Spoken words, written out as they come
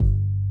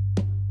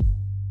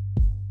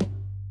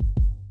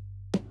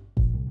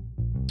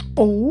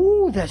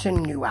Oh, there's a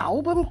new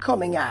album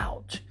coming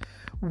out.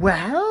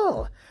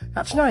 Well,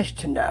 that's nice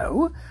to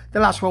know. The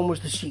last one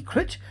was The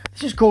Secret.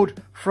 This is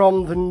called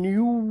From the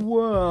New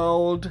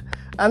World.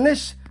 And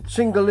this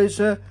single is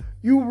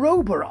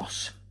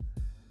Ouroboros.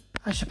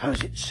 I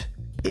suppose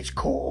it's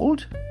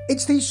called.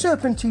 It's the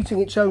serpent eating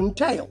its own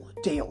tail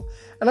deal.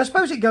 And I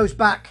suppose it goes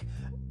back,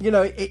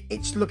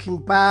 it's looking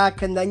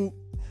back and then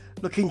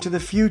looking to the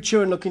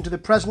future and looking to the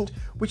present,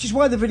 which is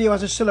why the video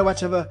has a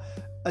silhouette of a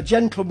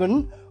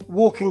gentleman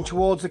walking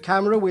towards the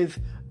camera with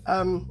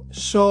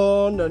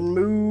sun and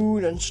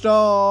moon and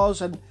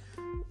stars and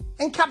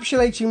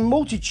encapsulating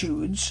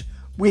multitudes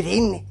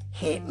within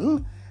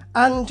him.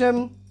 And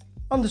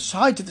on the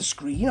side of the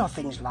screen are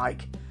things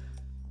like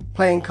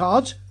playing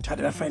cards,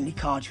 friendly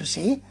cards, you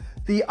see,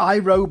 the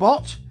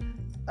iRobot,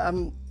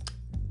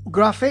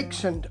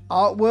 graphics and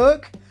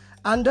artwork,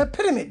 and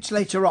pyramids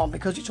later on,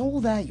 because it's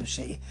all there, you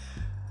see.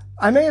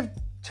 I may have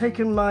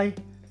taken my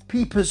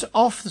peepers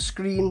off the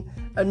screen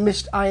and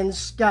missed Iron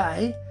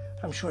Sky.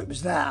 I'm sure it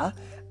was there.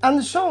 And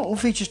the song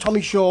features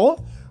Tommy Shaw,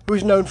 who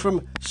is known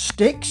from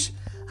Styx.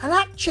 And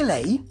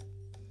actually,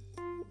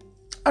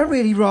 I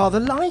really rather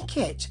like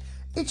it.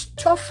 It's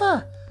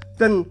tougher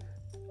than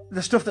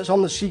the stuff that's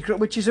on The Secret,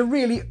 which is a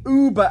really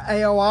uber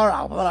AOR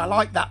album, and I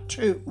like that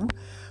too.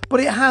 But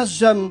it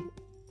has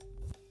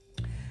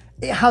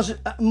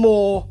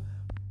more.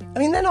 I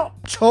mean, they're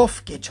not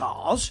tough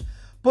guitars,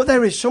 but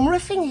there is some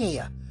riffing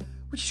here,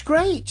 which is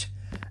great.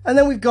 And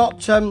then we've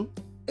got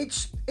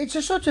it's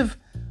a sort of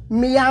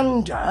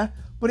meander,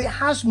 but it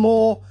has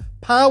more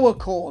power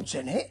chords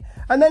in it.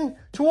 And then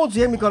towards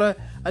the end, we've got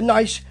a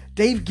nice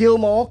Dave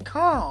Gilmour,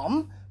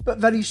 calm but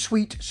very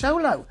sweet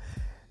solo.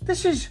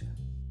 This is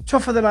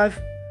tougher than I've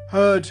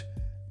heard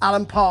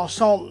Alan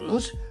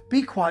Parsons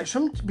be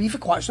for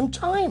quite some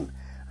time,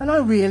 and I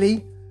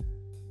really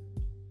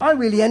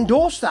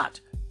endorse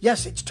that.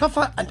 Yes, it's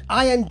tougher, and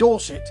I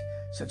endorse it,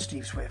 said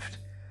Steve Swift.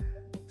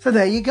 So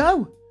there you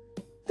go.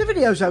 The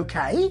video's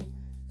okay.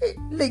 It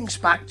links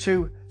back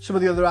to some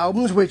of the other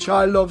albums, which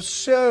I love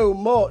so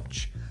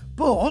much.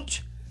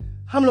 But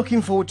I'm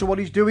looking forward to what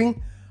he's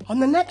doing on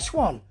the next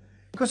one.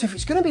 Because if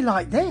it's going to be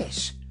like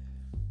this,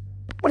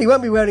 well, he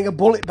won't be wearing a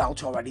bullet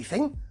belt or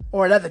anything,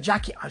 or a leather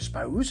jacket, I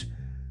suppose.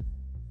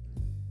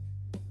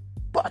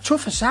 But a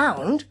tougher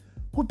sound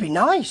would be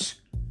nice.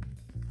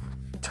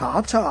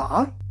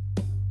 Ta-ta.